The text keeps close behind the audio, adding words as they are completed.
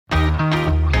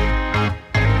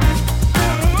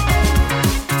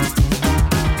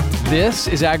This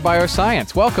is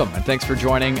Agbioscience. Welcome, and thanks for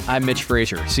joining. I'm Mitch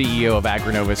Frazier, CEO of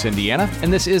Agronovus Indiana,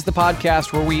 and this is the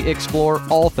podcast where we explore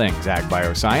all things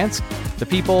agbioscience, the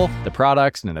people, the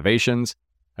products, and innovations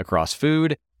across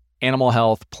food, animal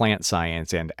health, plant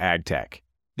science, and ag tech.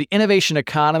 The innovation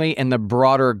economy and the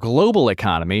broader global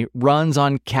economy runs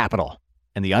on capital,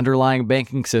 and the underlying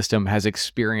banking system has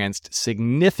experienced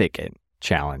significant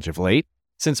challenge of late.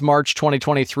 Since March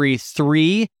 2023,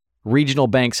 3 regional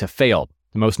banks have failed.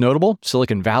 The most notable,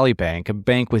 Silicon Valley Bank, a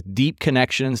bank with deep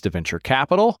connections to venture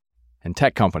capital and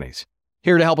tech companies.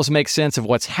 Here to help us make sense of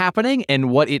what's happening and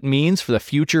what it means for the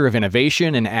future of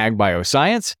innovation in ag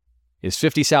bioscience is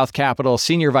 50 South Capital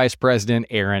Senior Vice President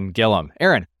Aaron Gillum.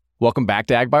 Aaron, welcome back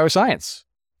to Ag Bioscience.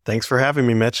 Thanks for having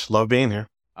me, Mitch. Love being here.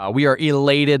 We are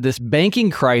elated. This banking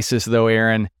crisis, though,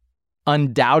 Aaron,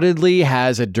 undoubtedly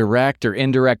has a direct or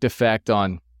indirect effect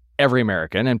on every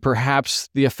American, and perhaps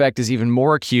the effect is even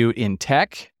more acute in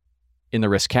tech, in the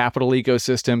risk capital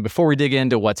ecosystem. Before we dig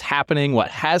into what's happening, what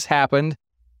has happened,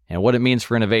 and what it means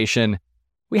for innovation,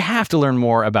 we have to learn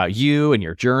more about you and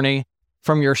your journey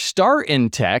from your start in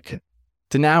tech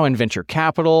to now in venture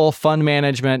capital, fund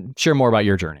management. Share more about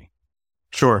your journey.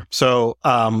 Sure. So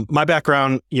my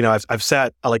background, I've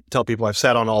sat, I like to tell people I've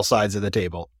sat on all sides of the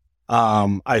table.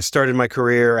 I started my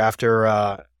career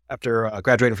after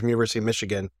graduating from University of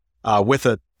Michigan with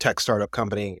a tech startup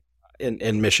company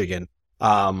in Michigan.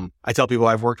 I tell people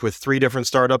I've worked with 3 different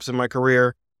startups in my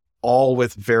career, all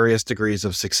with various degrees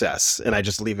of success. And I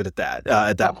just leave it at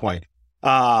that point.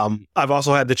 I've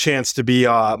also had the chance to be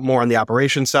more on the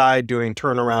operations side, doing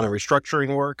turnaround and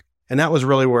restructuring work. And that was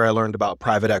really where I learned about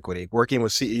private equity, working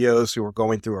with CEOs who were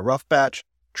going through a rough patch,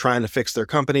 trying to fix their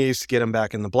companies to get them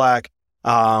back in the black,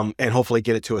 and hopefully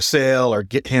get it to a sale or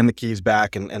hand the keys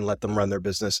back and let them run their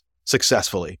business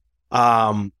successfully.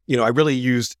 I really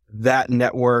used that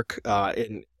network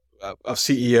of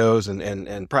CEOs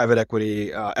and private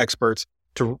equity experts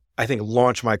to, I think,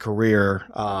 launch my career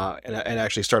and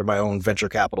actually started my own venture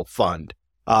capital fund.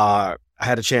 I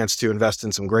had a chance to invest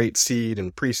in some great seed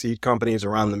and pre-seed companies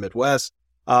around the Midwest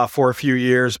for a few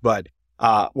years, but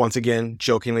once again,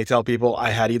 jokingly tell people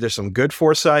I had either some good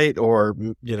foresight or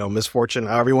misfortune,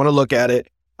 however you want to look at it,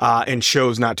 and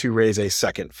chose not to raise a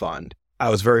second fund. I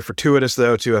was very fortuitous,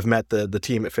 though, to have met the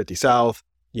team at 50 South,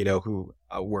 who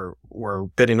were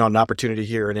bidding on an opportunity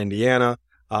here in Indiana,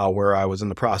 where I was in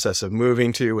the process of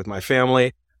moving to with my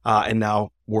family, and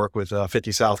now work with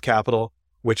 50 South Capital,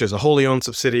 which is a wholly owned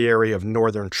subsidiary of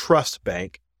Northern Trust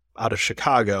Bank out of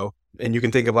Chicago. And you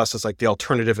can think of us as like the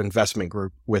alternative investment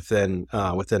group within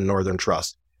Northern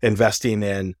Trust, investing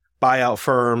in buyout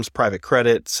firms, private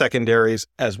credit, secondaries,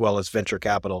 as well as venture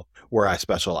capital, where I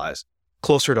specialize.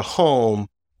 Closer to home,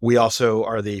 we also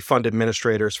are the fund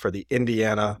administrators for the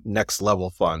Indiana Next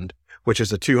Level Fund, which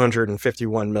is a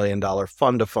 $251 million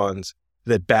fund of funds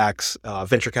that backs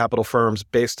venture capital firms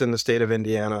based in the state of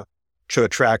Indiana to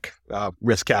attract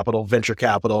risk capital, venture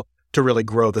capital, to really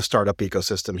grow the startup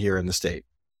ecosystem here in the state.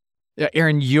 Yeah,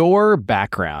 Aaron, your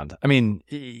background,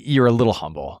 you're a little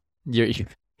humble.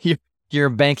 You're a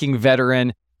banking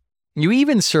veteran. You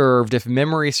even served, if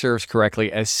memory serves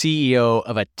correctly, as CEO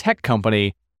of a tech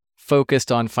company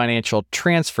focused on financial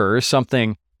transfers,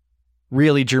 something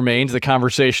really germane to the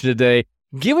conversation today.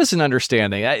 Give us an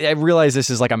understanding. I realize this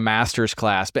is like a master's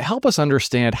class, but help us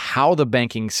understand how the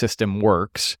banking system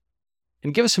works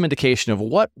and give us some indication of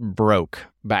what broke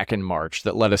back in March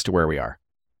that led us to where we are.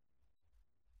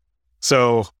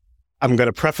 So I'm going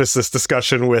to preface this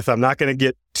discussion with, I'm not going to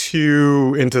get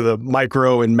too into the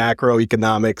micro and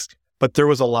macroeconomics, but there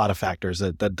was a lot of factors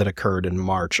that occurred in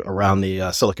March around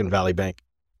the Silicon Valley Bank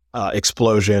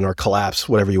explosion or collapse,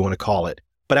 whatever you want to call it.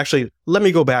 But actually, let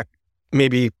me go back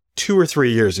maybe 2 or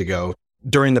 3 years ago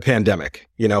during the pandemic.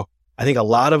 I think a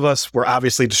lot of us were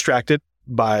obviously distracted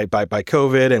by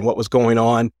COVID and what was going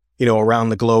on, around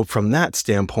the globe from that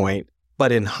standpoint.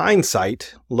 But in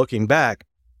hindsight, looking back,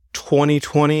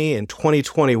 2020 and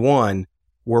 2021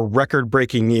 were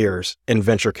record-breaking years in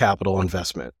venture capital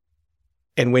investment.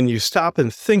 And when you stop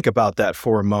and think about that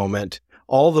for a moment,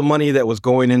 all the money that was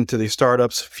going into these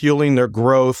startups, fueling their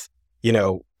growth,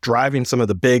 driving some of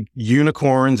the big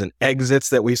unicorns and exits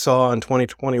that we saw in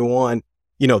 2021,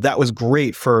 that was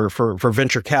great for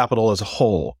venture capital as a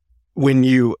whole. When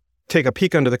you take a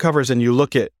peek under the covers and you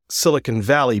look at Silicon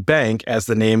Valley Bank, as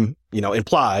the name,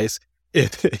 implies,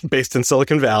 based in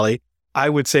Silicon Valley, I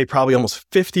would say probably almost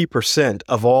 50%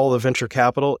 of all the venture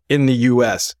capital in the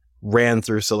US ran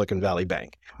through Silicon Valley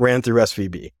Bank, ran through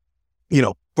SVB.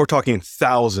 We're talking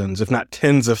thousands, if not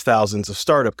tens of thousands of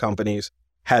startup companies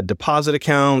had deposit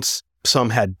accounts.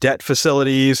 Some had debt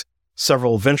facilities.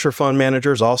 Several venture fund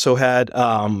managers also had,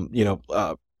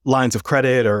 lines of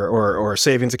credit or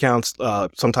savings accounts,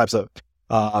 some types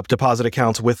of deposit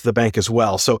accounts with the bank as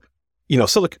well. So,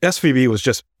 SVB was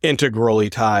just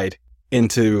integrally tied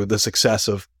into the success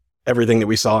of everything that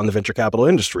we saw in the venture capital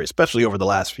industry, especially over the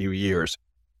last few years.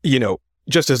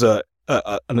 Just as an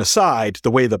aside, the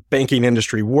way the banking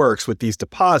industry works with these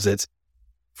deposits,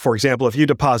 for example, if you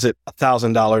deposit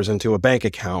 $1,000 into a bank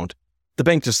account, the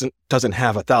bank just doesn't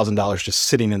have $1,000 just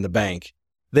sitting in the bank.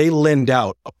 They lend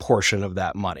out a portion of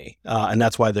that money, and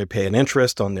that's why they pay an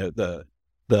interest on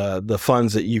the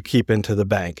funds that you keep into the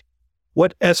bank.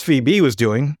 What SVB was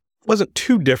doing wasn't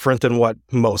too different than what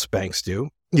most banks do.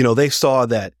 They saw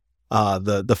that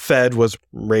the Fed was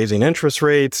raising interest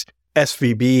rates.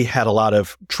 SVB had a lot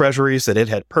of treasuries that it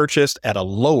had purchased at a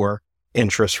lower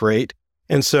interest rate.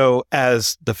 And so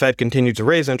as the Fed continued to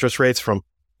raise interest rates from,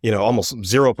 almost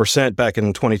 0% back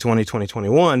in 2020,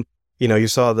 2021, you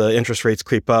saw the interest rates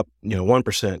creep up, 1%,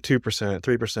 2%,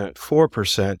 3%,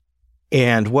 4%.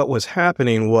 And what was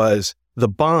happening was the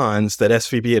bonds that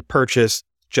SVB had purchased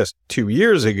just 2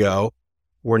 years ago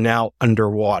were now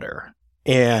underwater.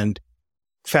 And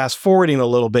fast forwarding a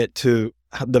little bit to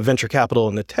the venture capital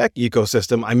and the tech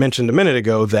ecosystem, I mentioned a minute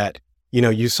ago that,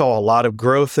 you saw a lot of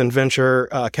growth in venture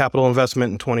capital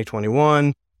investment in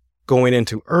 2021, going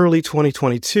into early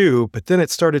 2022, but then it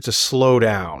started to slow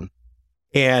down.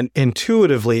 And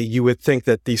intuitively, you would think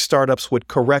that these startups would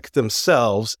correct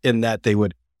themselves in that they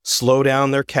would slow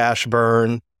down their cash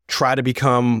burn, try to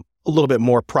become a little bit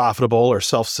more profitable or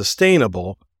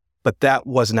self-sustainable, but that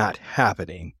was not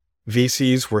happening.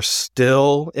 VCs were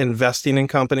still investing in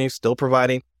companies, still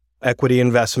providing equity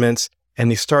investments, and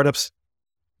these startups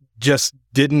just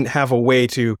didn't have a way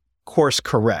to course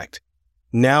correct.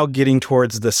 Now getting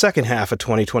towards the second half of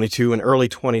 2022 and early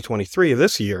 2023 of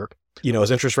this year, as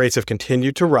interest rates have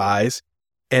continued to rise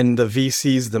and the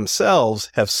VCs themselves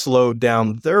have slowed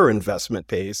down their investment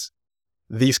pace,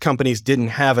 these companies didn't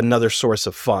have another source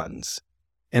of funds.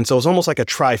 And so it was almost like a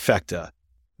trifecta.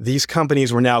 These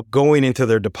companies were now going into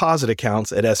their deposit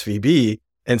accounts at SVB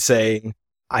and saying,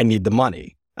 I need the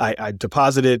money. I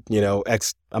deposited,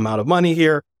 X amount of money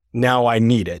here. Now I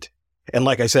need it. And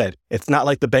like I said, it's not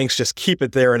like the banks just keep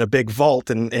it there in a big vault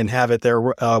and have it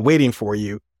there waiting for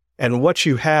you. And what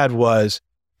you had was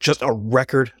just a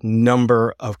record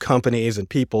number of companies and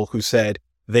people who said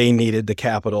they needed the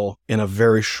capital in a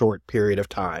very short period of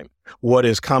time. What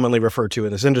is commonly referred to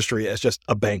in this industry as just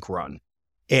a bank run.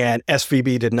 And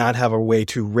SVB did not have a way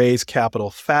to raise capital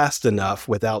fast enough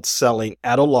without selling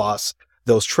at a loss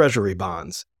those treasury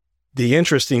bonds. The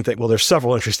interesting thing, well, there's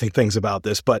several interesting things about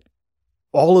this, but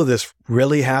all of this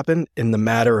really happened in the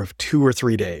matter of 2 or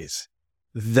 3 days.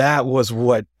 That was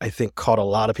what I think caught a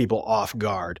lot of people off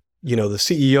guard. The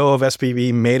CEO of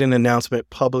SVB made an announcement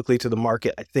publicly to the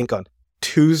market, I think on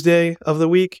Tuesday of the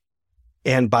week.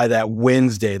 And by that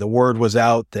Wednesday, the word was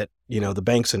out that, the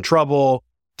bank's in trouble,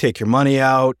 take your money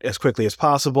out as quickly as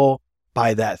possible.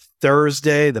 By that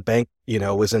Thursday, the bank,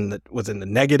 was in the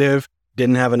negative,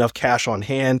 didn't have enough cash on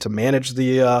hand to manage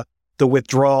the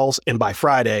withdrawals. And by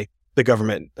Friday, the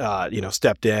government,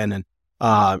 stepped in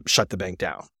and shut the bank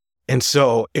down. And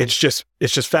so it's just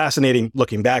fascinating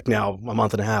looking back now, a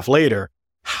month and a half later,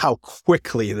 how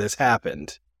quickly this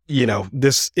happened.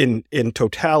 This in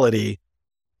totality,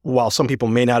 while some people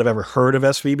may not have ever heard of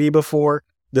SVB before,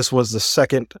 this was the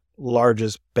second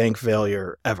largest bank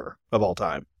failure ever of all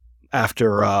time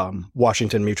after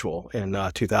Washington Mutual in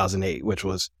 2008, which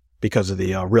was because of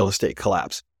the real estate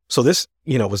collapse. So this,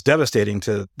 was devastating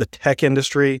to the tech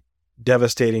industry,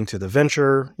 devastating to the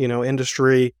venture,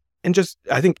 industry, and just,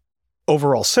 I think,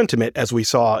 overall sentiment, as we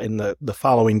saw in the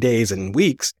following days and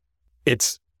weeks.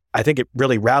 I think it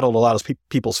really rattled a lot of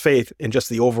people's faith in just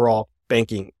the overall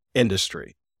banking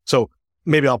industry. So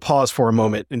maybe I'll pause for a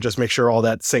moment and just make sure all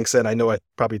that sinks in. I know I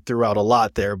probably threw out a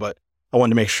lot there, but I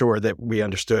wanted to make sure that we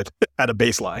understood at a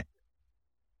baseline.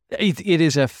 It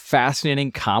is a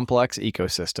fascinating, complex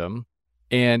ecosystem.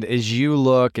 And as you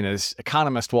look, and as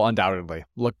economists will undoubtedly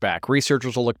look back,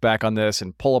 researchers will look back on this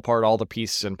and pull apart all the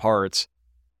pieces and parts.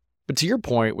 But to your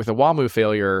point, with the WAMU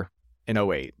failure in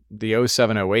 08, the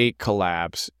 07-08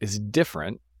 collapse is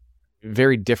different,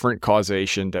 very different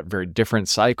causation, very different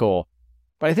cycle.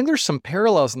 But I think there's some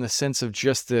parallels in the sense of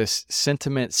just this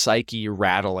sentiment psyche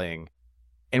rattling.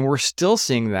 And we're still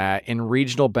seeing that in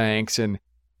regional banks and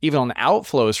even on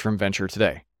outflows from venture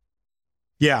today.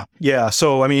 Yeah.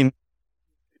 So,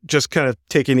 just kind of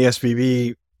taking the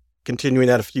SVB, continuing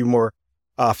that a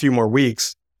few more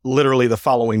weeks, literally the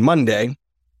following Monday,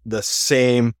 the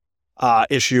same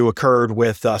issue occurred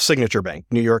with Signature Bank,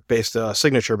 New York-based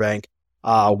Signature Bank.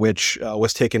 which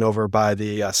was taken over by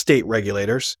the state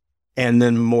regulators. And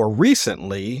then more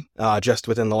recently, just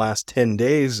within the last 10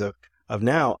 days of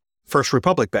now, First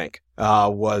Republic Bank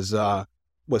was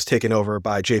taken over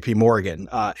by JP Morgan.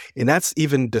 And that's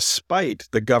even despite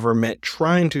the government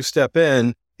trying to step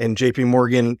in and JP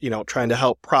Morgan, trying to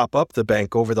help prop up the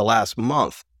bank over the last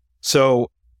month.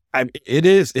 So it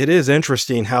is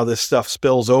interesting how this stuff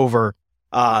spills over.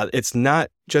 It's not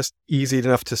just easy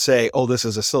enough to say, oh, this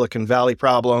is a Silicon Valley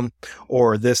problem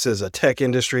or this is a tech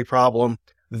industry problem.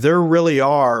 There really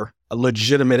are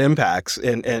legitimate impacts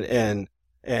and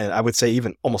I would say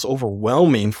even almost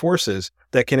overwhelming forces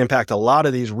that can impact a lot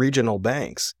of these regional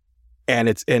banks. And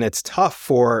it's tough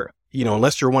for,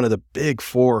 unless you're one of the big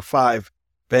 4 or 5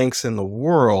 banks in the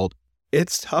world,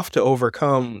 it's tough to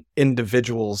overcome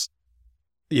individuals,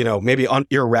 maybe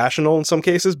irrational in some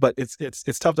cases, but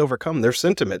it's tough to overcome their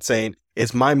sentiment saying,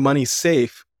 is my money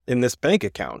safe in this bank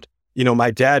account?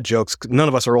 My dad jokes, none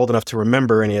of us are old enough to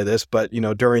remember any of this, but,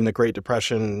 during the Great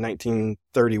Depression,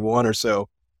 1931 or so,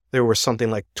 there was something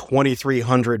like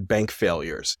 2,300 bank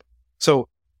failures. So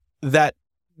that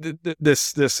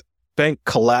this bank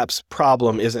collapse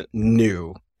problem isn't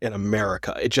new in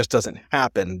America. It just doesn't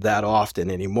happen that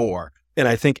often anymore. And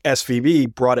I think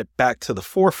SVB brought it back to the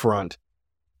forefront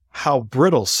how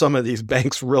brittle some of these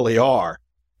banks really are.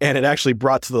 And it actually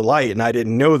brought to the light, and I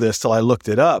didn't know this till I looked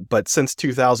it up, but since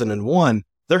 2001,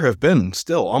 there have been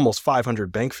still almost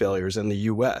 500 bank failures in the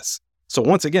US. So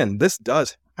once again, this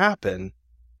does happen.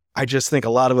 I just think a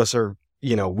lot of us are,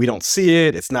 we don't see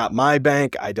it. It's not my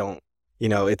bank. I don't,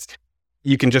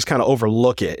 you can just kind of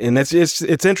overlook it. And it's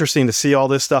interesting to see all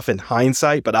this stuff in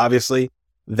hindsight, but obviously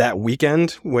that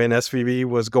weekend when SVB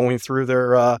was going through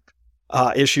their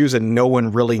issues and no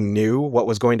one really knew what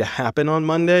was going to happen on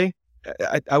Monday,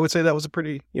 I would say that was a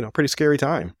pretty scary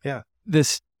time. Yeah.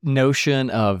 This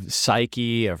notion of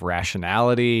psyche, of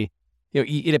rationality,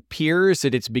 it appears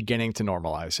that it's beginning to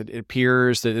normalize. It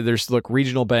appears that there's,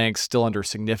 regional banks still under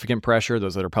significant pressure,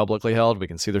 those that are publicly held. We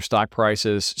can see their stock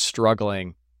prices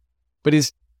struggling. But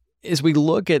as we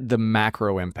look at the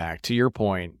macro impact, to your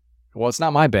point, well, it's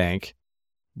not my bank,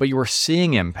 but you are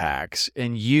seeing impacts,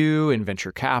 and you and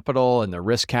venture capital and the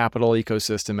risk capital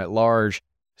ecosystem at large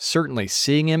certainly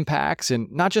seeing impacts,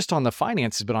 and not just on the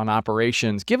finances, but on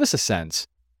operations. Give us a sense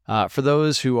for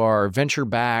those who are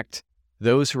venture-backed,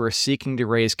 those who are seeking to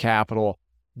raise capital.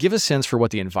 Give a sense for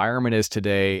what the environment is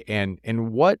today and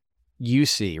what you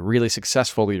see really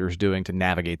successful leaders doing to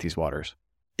navigate these waters.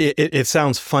 It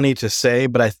sounds funny to say,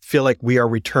 but I feel like we are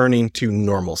returning to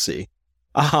normalcy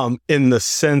in the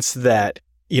sense that,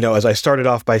 as I started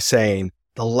off by saying,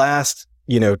 the last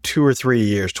 2 or 3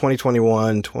 years,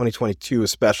 2021, 2022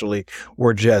 especially,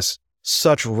 were just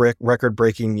such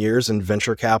record-breaking years in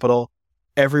venture capital.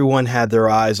 Everyone had their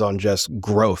eyes on just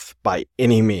growth by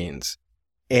any means.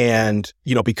 And,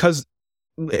 because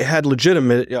it had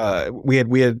we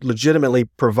had legitimately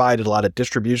provided a lot of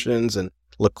distributions and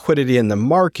liquidity in the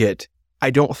market. I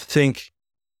don't think,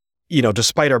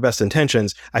 despite our best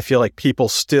intentions, I feel like people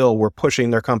still were pushing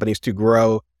their companies to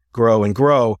grow.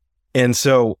 And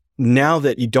so now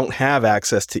that you don't have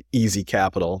access to easy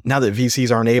capital, now that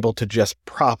VCs aren't able to just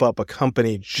prop up a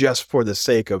company just for the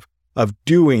sake of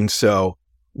doing so,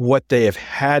 what they have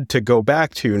had to go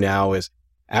back to now is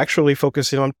actually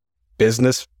focusing on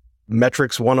business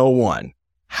metrics 101.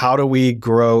 How do we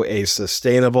grow a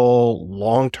sustainable,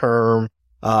 long-term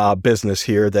business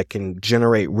here that can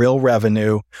generate real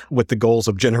revenue with the goals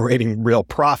of generating real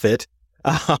profit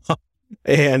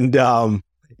and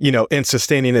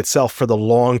sustaining itself for the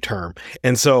long term.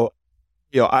 And so,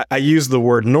 I use the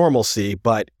word normalcy,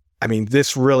 but I mean,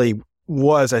 this really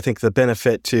was, I think, the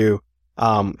benefit to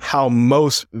how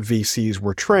most VCs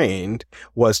were trained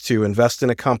was to invest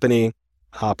in a company,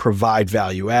 provide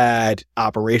value add,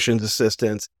 operations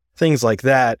assistance, things like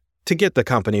that, to get the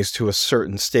companies to a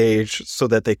certain stage so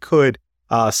that they could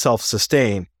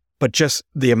self-sustain. But just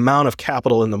the amount of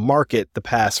capital in the market the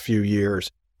past few years,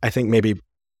 I think maybe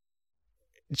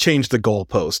changed the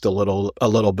goalpost a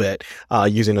little bit,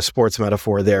 using a sports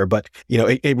metaphor there. But,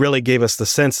 it really gave us the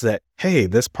sense that, hey,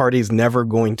 this party's never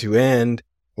going to end.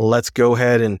 Let's go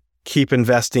ahead and keep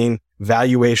investing.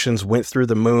 Valuations went through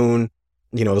the moon.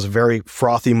 It was a very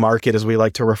frothy market, as we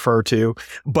like to refer to.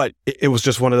 But it was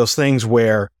just one of those things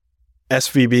where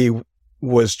SVB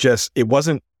was just, it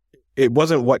wasn't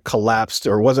what collapsed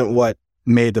or wasn't what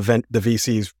made the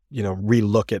VCs,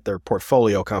 relook at their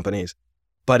portfolio companies.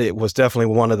 But it was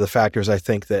definitely one of the factors, I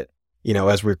think, that,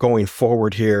 as we're going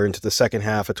forward here into the second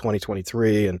half of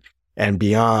 2023 and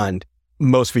beyond,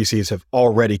 most VCs have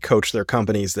already coached their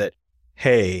companies that,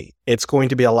 hey, it's going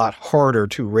to be a lot harder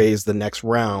to raise the next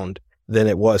round than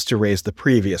it was to raise the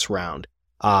previous round.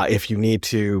 If you need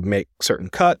to make certain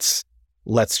cuts,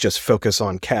 let's just focus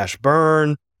on cash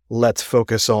burn. Let's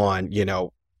focus on,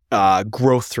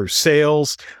 growth through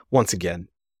sales. Once again,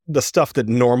 the stuff that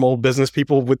normal business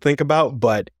people would think about,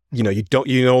 but you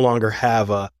no longer have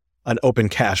an open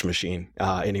cash machine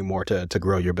anymore to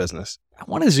grow your business. I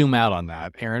want to zoom out on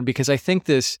that, Aaron, because I think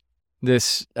this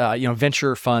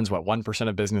venture funds, 1%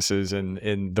 of businesses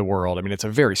in the world. I mean, it's a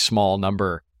very small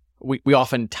number. We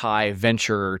often tie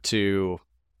venture to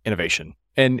innovation.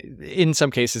 And in some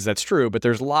cases that's true, but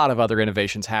there's a lot of other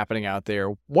innovations happening out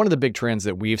there. One of the big trends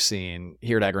that we've seen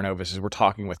here at Agrinovus is we're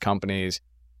talking with companies,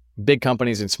 big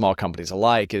companies and small companies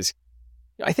alike, is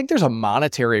I think there's a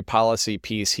monetary policy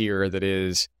piece here that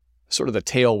is sort of the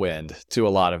tailwind to a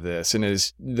lot of this. And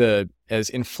as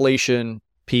inflation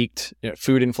peaked,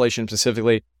 food inflation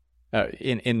specifically,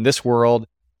 in this world,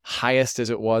 highest as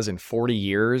it was in 40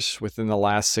 years within the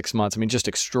last 6 months. I mean, just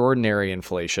extraordinary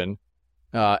inflation.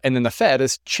 And then the Fed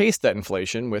has chased that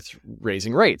inflation with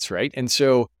raising rates, right? And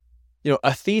so,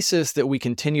 a thesis that we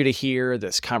continue to hear,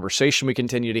 this conversation we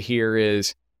continue to hear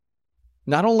is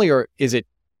not only is it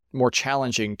more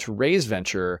challenging to raise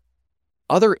venture,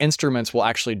 other instruments will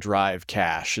actually drive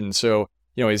cash. And so,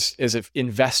 as if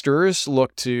investors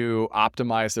look to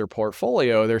optimize their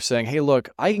portfolio, they're saying, hey, look,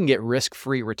 I can get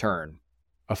risk-free return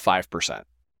of 5%.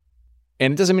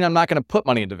 And it doesn't mean I'm not going to put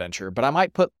money into venture, but I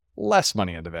might put less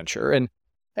money into venture. And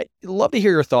I'd love to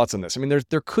hear your thoughts on this. I mean,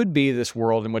 there could be this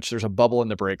world in which there's a bubble in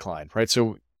the brake line, right?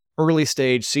 So early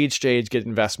stage, seed stage, get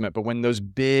investment, but when those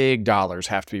big dollars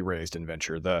have to be raised in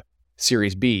venture, the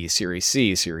Series B, Series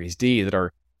C, Series D that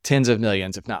are tens of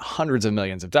millions, if not hundreds of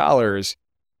millions of dollars,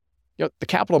 the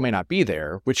capital may not be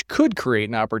there, which could create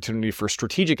an opportunity for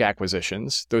strategic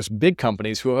acquisitions, those big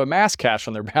companies who have amassed cash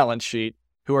on their balance sheet,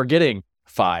 who are getting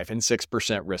 5 and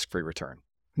 6% risk-free return.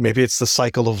 Maybe it's the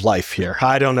cycle of life here.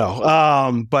 I don't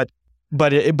know. But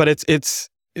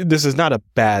this is not a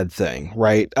bad thing,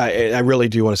 right? I really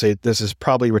do want to say this is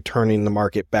probably returning the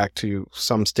market back to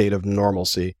some state of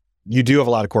normalcy. You do have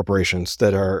a lot of corporations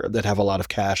that have a lot of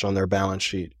cash on their balance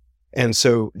sheet. And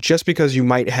so just because you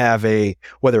might have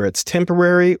whether it's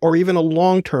temporary or even a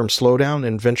long-term slowdown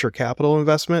in venture capital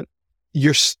investment,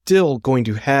 you're still going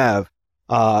to have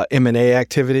M&A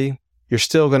activity. You're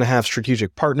still going to have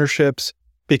strategic partnerships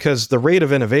because the rate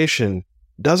of innovation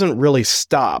doesn't really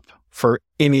stop for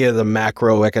any of the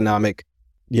macroeconomic,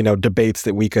 debates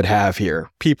that we could have here.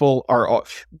 People,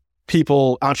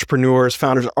 entrepreneurs,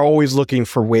 founders are always looking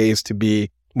for ways to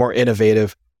be more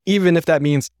innovative, even if that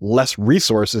means less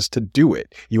resources to do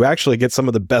it. You actually get some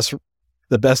of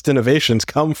the best innovations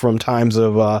come from times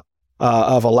of a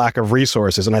lack of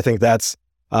resources. And I think that's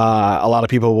a lot of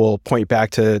people will point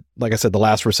back to, like I said, the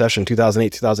last recession,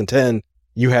 2008, 2010.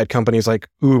 You had companies like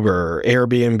Uber,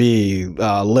 Airbnb,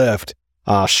 Lyft,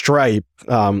 Stripe,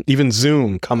 even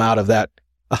Zoom come out of that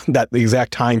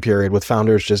exact time period with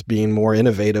founders just being more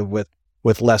innovative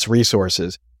with less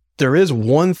resources. There is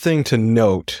one thing to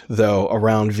note, though,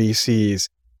 around VCs,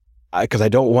 because I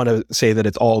don't want to say that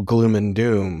it's all gloom and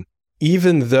doom.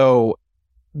 Even though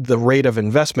the rate of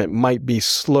investment might be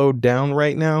slowed down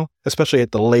right now, especially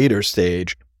at the later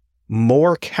stage,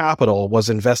 more capital was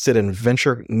invested in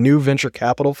new venture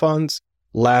capital funds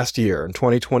last year in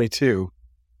 2022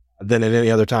 than at any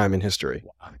other time in history.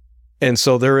 And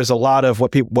so there is a lot of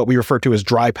what we refer to as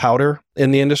dry powder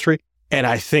in the industry. And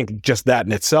I think just that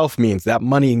in itself means that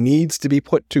money needs to be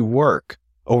put to work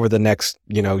over the next,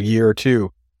 year or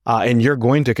two. And you're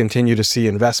going to continue to see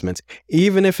investments.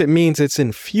 Even if it means it's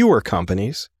in fewer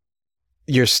companies,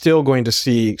 you're still going to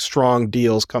see strong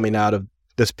deals coming out of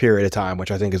this period of time, which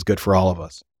I think is good for all of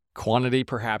us. Quantity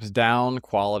perhaps down,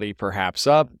 quality perhaps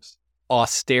up.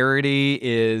 Austerity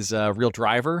is a real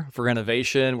driver for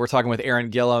innovation. We're talking with Aaron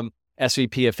Gillum,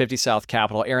 SVP of 50 South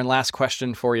Capital. Aaron, last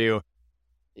question for you.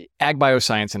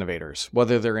 Agbioscience innovators,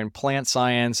 whether they're in plant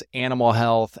science, animal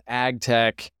health, ag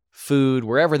tech, food,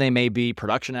 wherever they may be,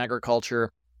 production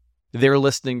agriculture, they're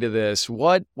listening to this.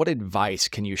 What advice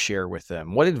can you share with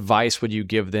them? What advice would you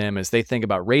give them as they think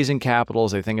about raising capital,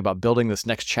 as they think about building this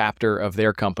next chapter of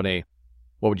their company?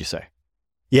 What would you say?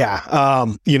 Yeah,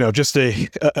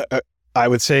 I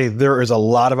would say there is a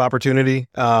lot of opportunity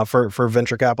for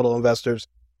venture capital investors.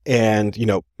 And,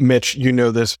 Mitch,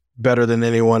 this better than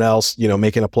anyone else,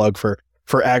 making a plug for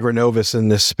Agrinovus in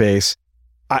this space.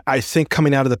 I think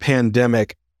coming out of the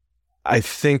pandemic, I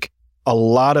think a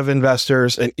lot of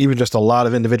investors and even just a lot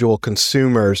of individual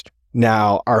consumers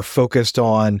now are focused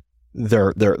on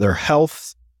their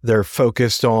health. They're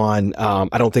focused on,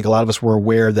 I don't think a lot of us were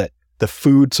aware that the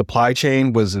food supply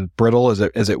chain was as brittle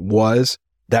as it was.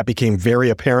 That became very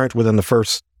apparent within the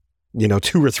first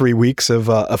 2 or 3 weeks of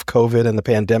COVID and the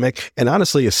pandemic, and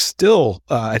honestly is still,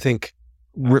 I think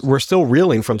we're still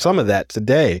reeling from some of that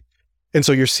today. And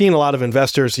so you're seeing a lot of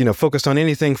investors, focused on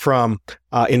anything from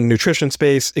in nutrition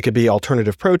space. It could be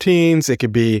alternative proteins, it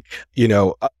could be,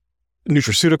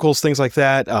 nutraceuticals, things like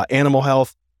that, animal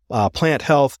health, plant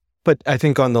health. But I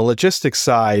think on the logistics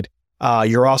side,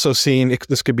 you're also seeing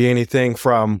this could be anything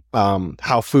from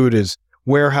how food is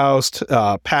warehoused,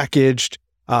 packaged,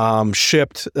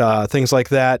 shipped, things like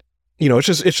that.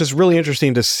 It's just really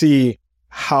interesting to see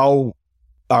how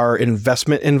our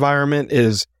investment environment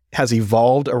has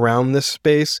evolved around this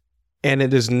space, and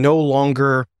it is no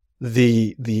longer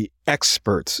the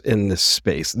experts in this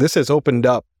space. This has opened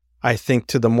up, I think,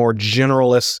 to the more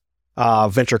generalist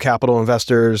venture capital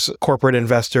investors, corporate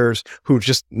investors who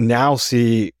just now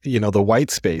see, the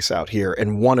white space out here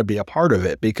and want to be a part of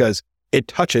it because it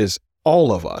touches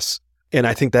all of us. And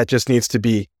I think that just needs to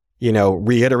be,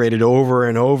 reiterated over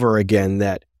and over again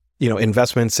that,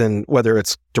 investments in whether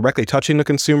it's directly touching the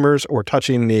consumers or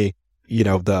touching the,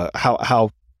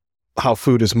 the how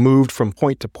food is moved from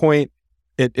point to point,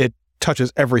 it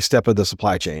touches every step of the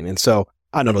supply chain. And so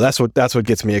I don't know, that's what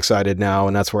gets me excited now,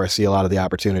 and that's where I see a lot of the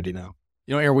opportunity now.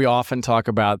 Aaron, we often talk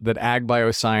about that ag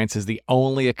bioscience is the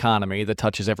only economy that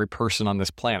touches every person on this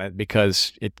planet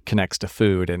because it connects to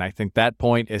food. And I think that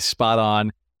point is spot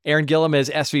on. Aaron Gillum is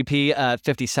SVP at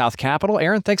 50 South Capital.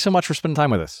 Aaron, thanks so much for spending time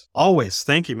with us. Always.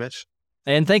 Thank you, Mitch.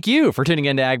 And thank you for tuning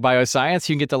in to Ag Bioscience.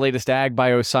 You can get the latest ag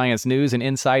bioscience news and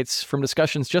insights from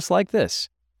discussions just like this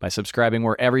by subscribing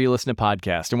wherever you listen to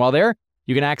podcasts. And while there,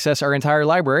 you can access our entire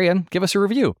library and give us a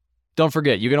review. Don't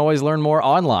forget, you can always learn more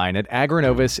online at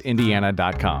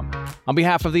agrinovusindiana.com. On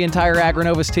behalf of the entire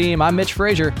Agrinovus team, I'm Mitch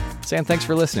Frazier, saying thanks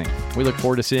for listening. We look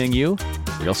forward to seeing you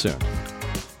real soon.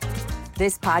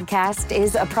 This podcast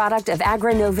is a product of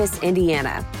Agrinovus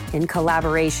Indiana in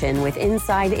collaboration with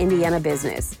Inside Indiana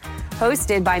Business.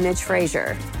 Hosted by Mitch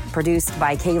Frazier. Produced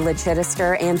by Kayla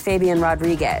Chittister and Fabian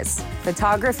Rodriguez.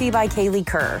 Photography by Kaylee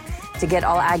Kerr. To get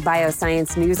all ag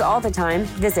bioscience news all the time,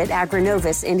 visit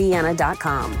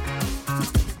agrinovusindiana.com.